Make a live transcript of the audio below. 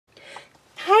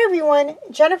everyone,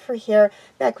 Jennifer here,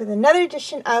 back with another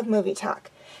edition of Movie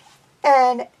Talk.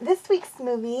 And this week's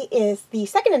movie is the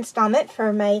second installment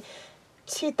for my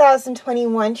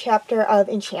 2021 chapter of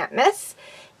Enchant-mas.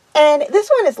 And this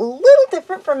one is a little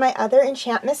different from my other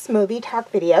Enchant-mas movie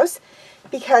talk videos,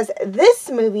 because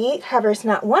this movie covers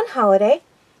not one holiday,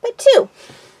 but two.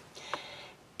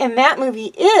 And that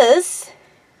movie is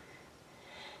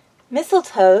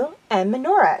Mistletoe and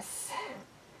Menorahs.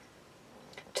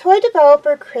 Toy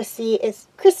developer Christy is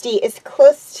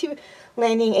close to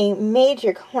landing a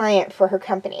major client for her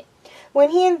company.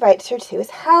 When he invites her to his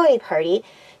holiday party,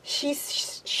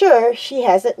 she's sure she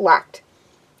has it locked.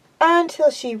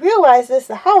 Until she realizes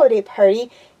the holiday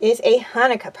party is a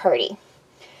Hanukkah party.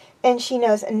 And she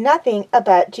knows nothing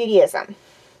about Judaism.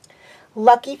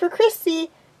 Lucky for Christy,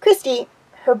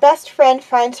 her best friend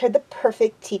finds her the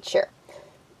perfect tutor.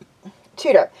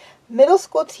 Middle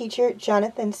school teacher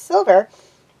Jonathan Silver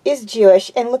is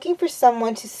Jewish and looking for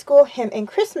someone to school him in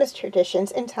Christmas traditions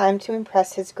in time to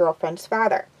impress his girlfriend's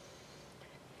father.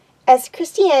 As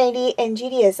Christy and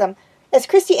Jonathan,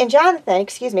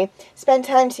 spend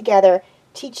time together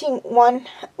teaching one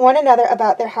another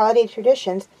about their holiday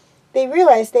traditions, they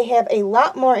realize they have a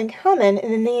lot more in common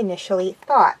than they initially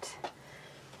thought.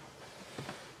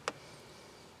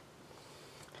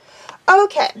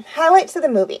 Okay, highlights of the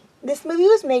movie. This movie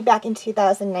was made back in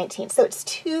 2019, so it's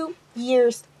 2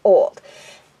 years old.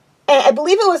 And I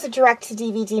believe it was a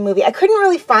direct-to-DVD movie. I couldn't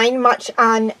really find much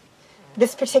on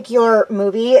this particular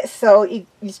movie, so you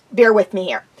just bear with me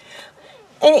here.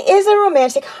 And it is a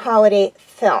romantic holiday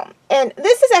film. And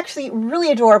this is actually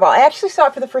really adorable. I actually saw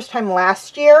it for the first time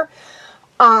last year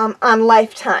on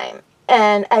Lifetime.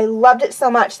 And I loved it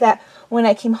so much that when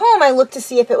I came home, I looked to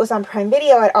see if it was on Prime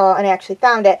Video at all, and I actually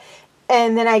found it.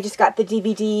 And then I just got the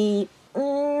DVD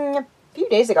a few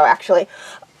days ago, actually.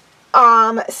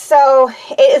 So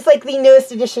it is like the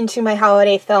newest addition to my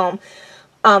holiday film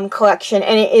collection,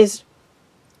 and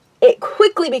it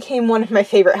quickly became one of my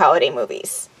favorite holiday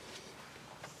movies.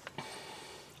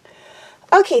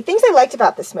 Okay, things I liked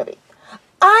about this movie.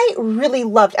 I really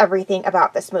loved everything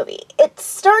about this movie. It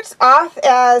starts off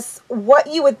as what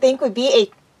you would think would be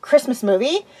a Christmas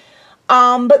movie,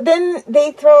 but then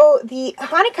they throw the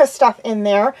Hanukkah stuff in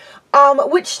there,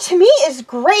 which to me is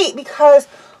great because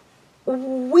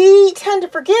we tend to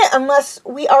forget, unless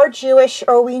we are Jewish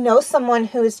or we know someone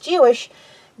who is Jewish,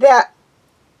 that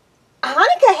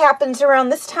Hanukkah happens around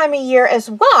this time of year as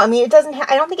well. I mean,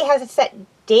 I don't think it has a set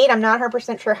date. I'm not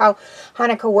 100% sure how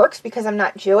Hanukkah works because I'm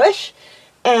not Jewish,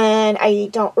 and I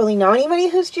don't really know anybody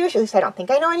who's Jewish. At least I don't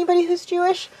think I know anybody who's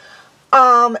Jewish.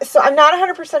 So I'm not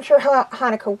 100% sure how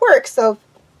Hanukkah works. So if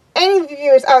any of you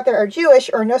viewers out there are Jewish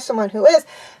or know someone who is,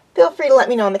 feel free to let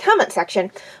me know in the comment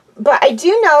section. But I do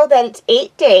know that it's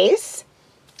 8 days,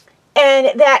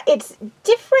 and that it's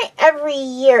different every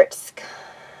year.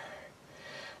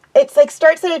 It's like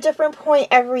starts at a different point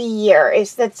every year.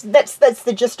 That's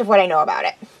the gist of what I know about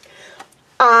it.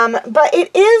 But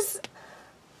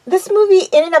this movie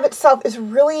in and of itself is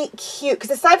really cute, because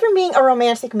aside from being a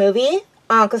romantic movie,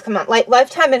 because come on, like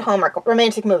Lifetime and Hallmark,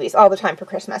 romantic movies all the time for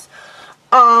Christmas.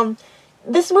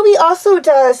 This movie also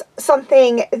does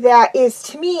something that is,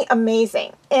 to me,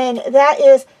 amazing. And that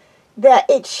is that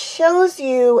it shows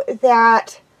you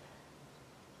that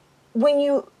when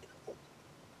you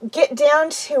get down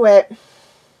to it,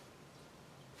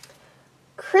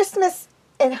 Christmas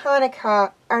and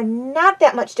Hanukkah are not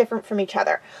that much different from each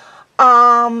other.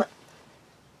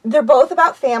 They're both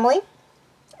about family.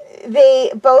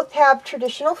 They both have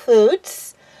traditional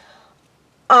foods.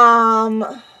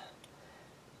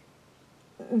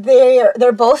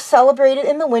 They're both celebrated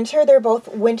in the winter. They're both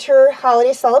winter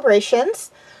holiday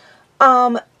celebrations.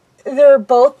 They're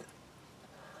both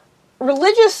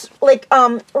religious,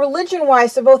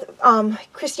 religion-wise, they're both,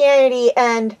 Christianity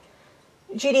and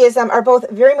Judaism are both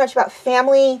very much about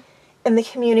family and the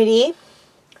community.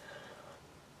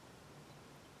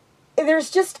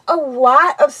 There's just a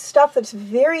lot of stuff that's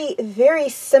very, very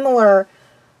similar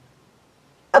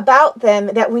about them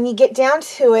that when you get down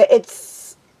to it,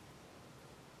 it's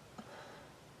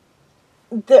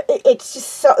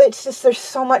just there's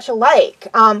so much alike.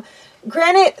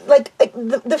 Granted,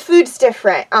 the food's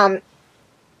different.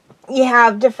 You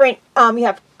have different, you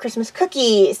have Christmas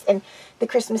cookies and the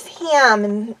Christmas ham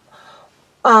and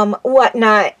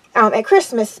whatnot at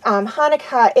Christmas.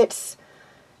 Hanukkah,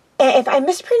 if I'm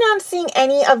mispronouncing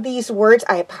any of these words,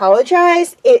 I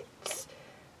apologize. I'm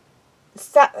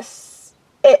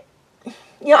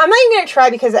not even going to try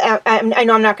because I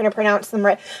know I'm not going to pronounce them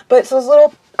right. But it's those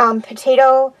little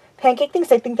potato pancake things.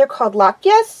 I think they're called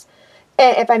latkes.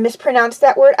 And if I mispronounced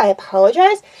that word, I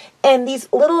apologize. And these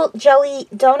little jelly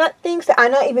donut things that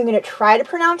I'm not even going to try to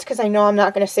pronounce because I know I'm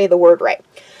not going to say the word right.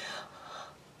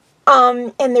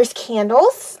 And there's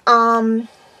candles.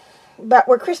 But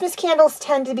where Christmas candles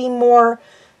tend to be more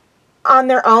on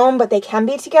their own, but they can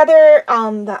be together,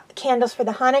 the candles for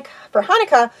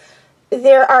Hanukkah,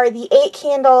 there are the 8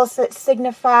 candles that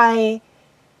signify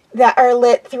that are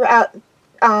lit throughout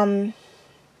the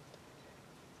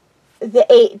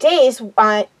 8 days,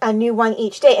 a new one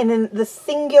each day, and then the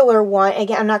singular one,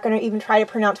 again, I'm not going to even try to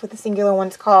pronounce what the singular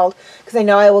one's called, because I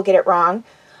know I will get it wrong,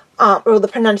 or the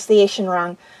pronunciation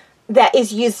wrong, that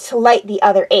is used to light the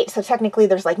other 8, so technically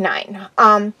there's like 9.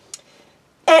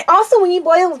 And also, when you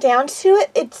boil down to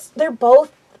it, they're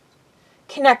both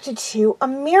connected to a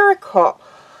miracle.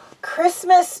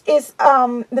 Christmas is,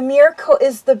 the miracle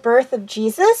is the birth of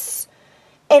Jesus,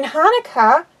 and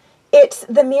Hanukkah, it's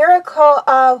the miracle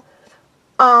of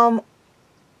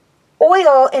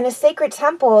oil in a sacred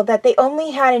temple that they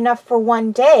only had enough for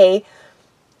one day,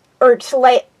 or to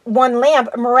light one lamp,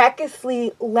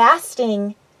 miraculously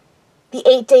lasting the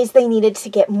 8 days they needed to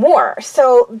get more.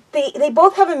 So they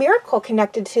both have a miracle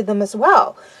connected to them as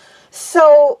well.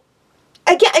 So,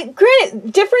 again,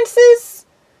 granted, differences,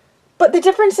 but the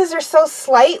differences are so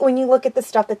slight when you look at the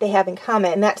stuff that they have in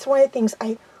common. And that's one of the things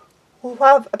I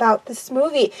love about this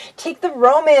movie. Take the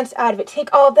romance out of it.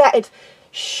 Take all of that. It's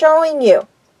showing you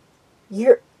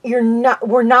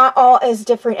we're not all as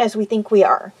different as we think we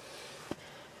are.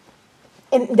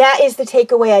 And that is the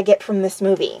takeaway I get from this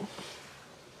movie.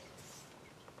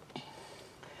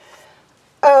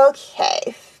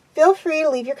 Okay, feel free to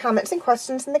leave your comments and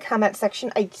questions in the comment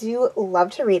section. I do love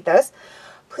to read those.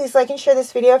 Please like and share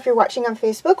this video if you're watching on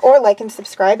Facebook, or like and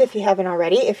subscribe if you haven't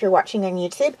already if you're watching on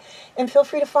YouTube. And feel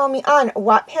free to follow me on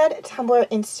Wattpad, Tumblr,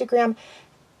 Instagram,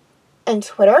 and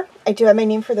Twitter. I do have my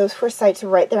name for those 4 sites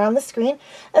right there on the screen,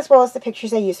 as well as the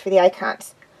pictures I use for the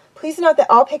icons. Please note that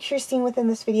all pictures seen within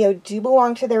this video do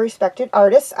belong to their respective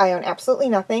artists. I own absolutely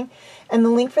nothing. And the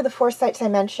link for the 4 sites I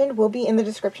mentioned will be in the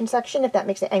description section if that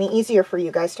makes it any easier for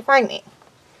you guys to find me.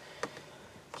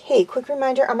 Okay, quick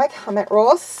reminder on my comment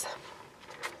rules.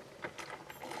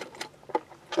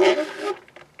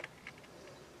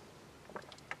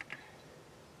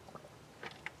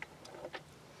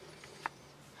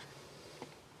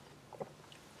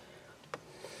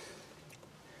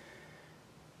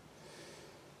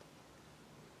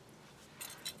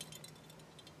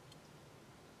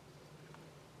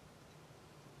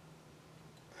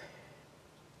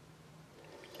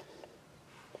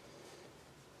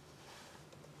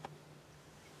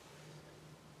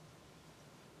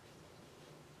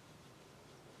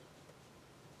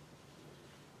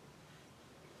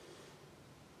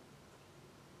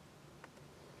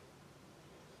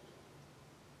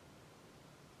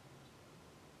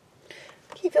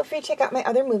 Okay, feel free to check out my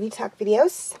other movie talk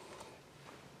videos.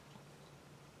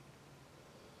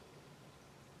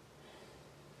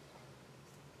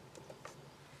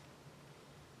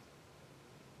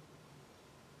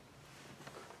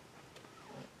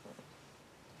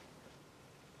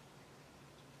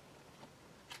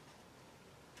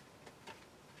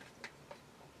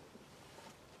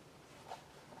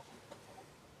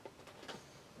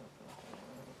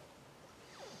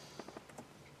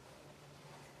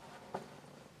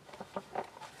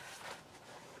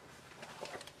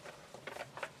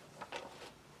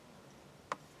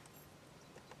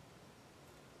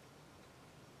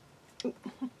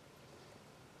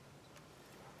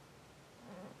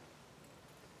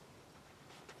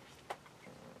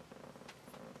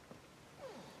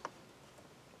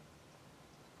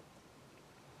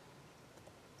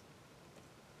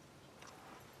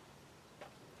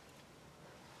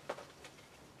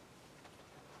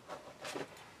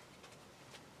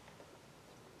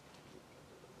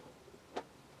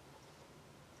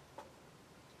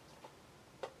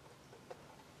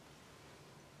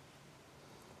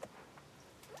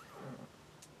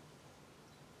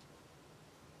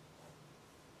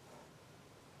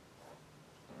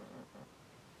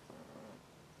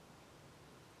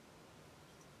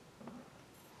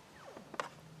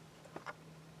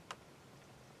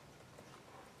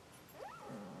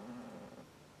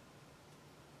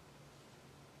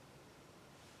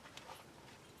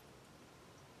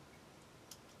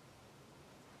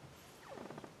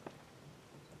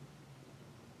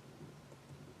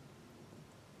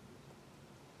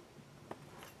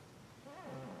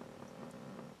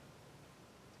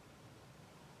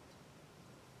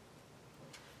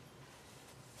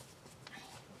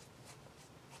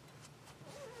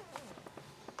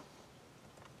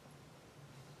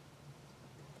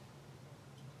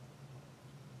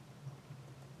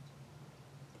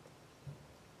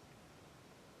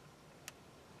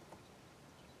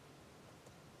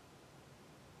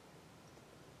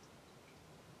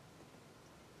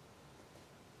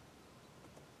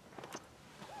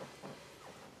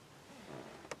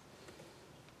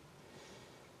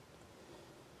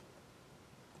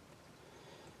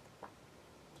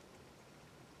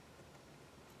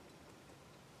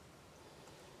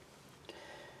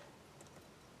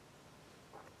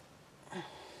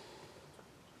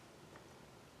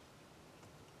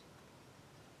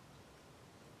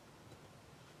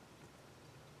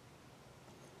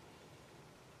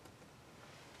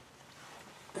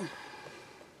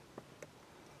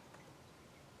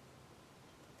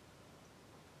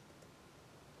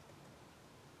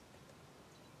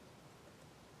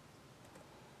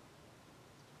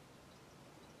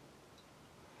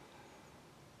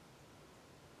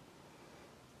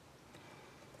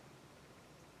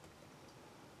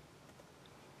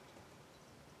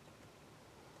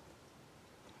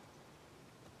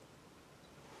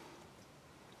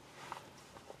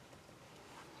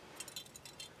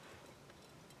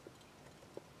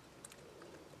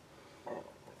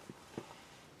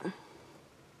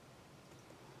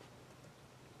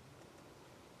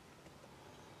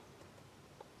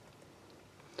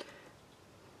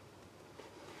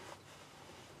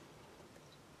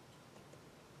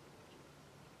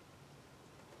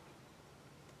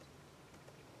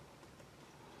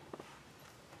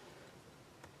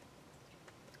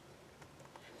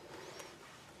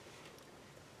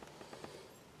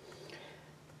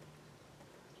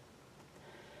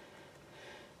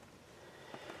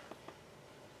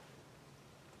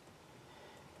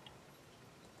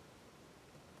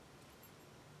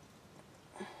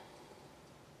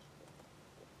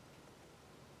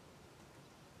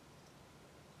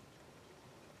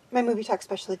 my Movie Talk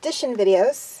Special Edition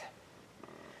videos.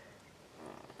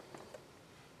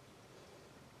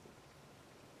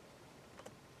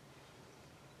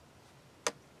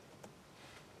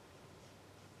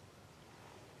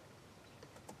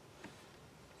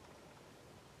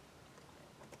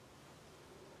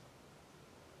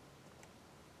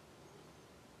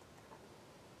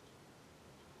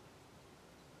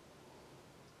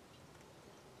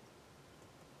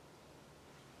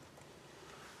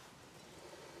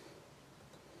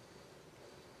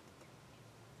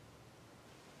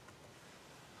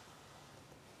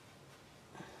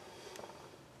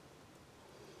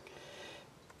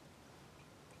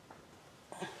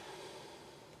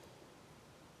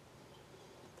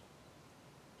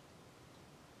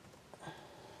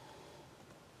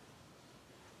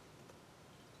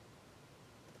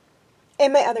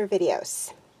 And my other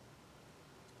videos.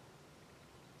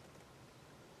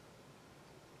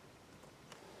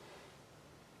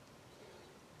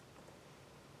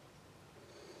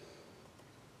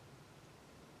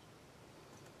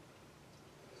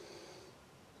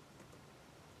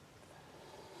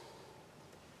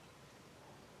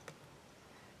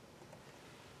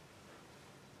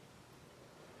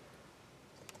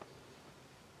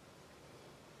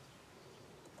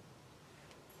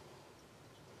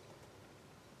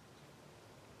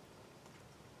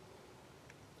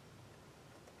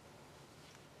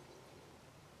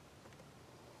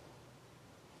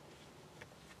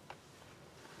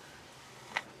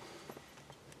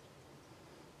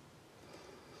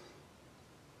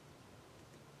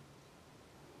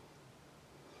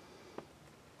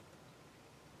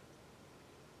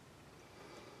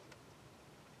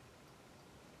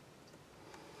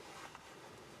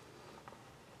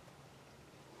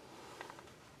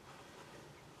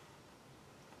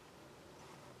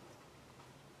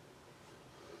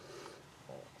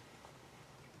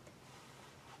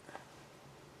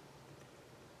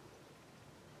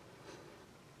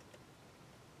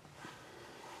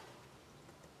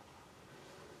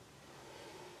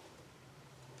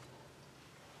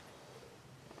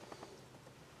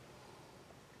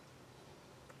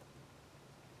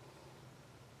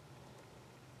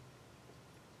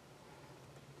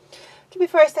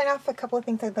 Before I sign off, a couple of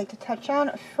things I'd like to touch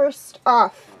on. First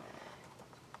off,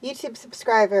 YouTube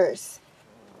subscribers.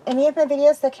 Any of my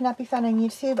videos that cannot be found on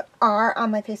YouTube are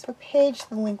on my Facebook page.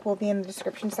 The link will be in the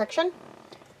description section.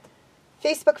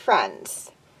 Facebook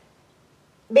friends.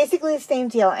 Basically the same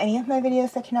deal. Any of my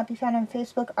videos that cannot be found on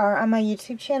Facebook are on my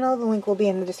YouTube channel. The link will be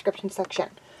in the description section.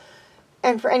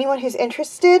 And for anyone who's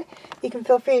interested, you can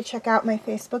feel free to check out my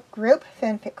Facebook group,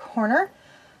 Fanfic Corner.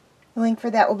 The link for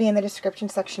that will be in the description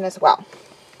section as well.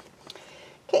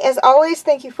 Okay, as always,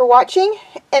 thank you for watching,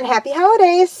 and happy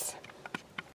holidays!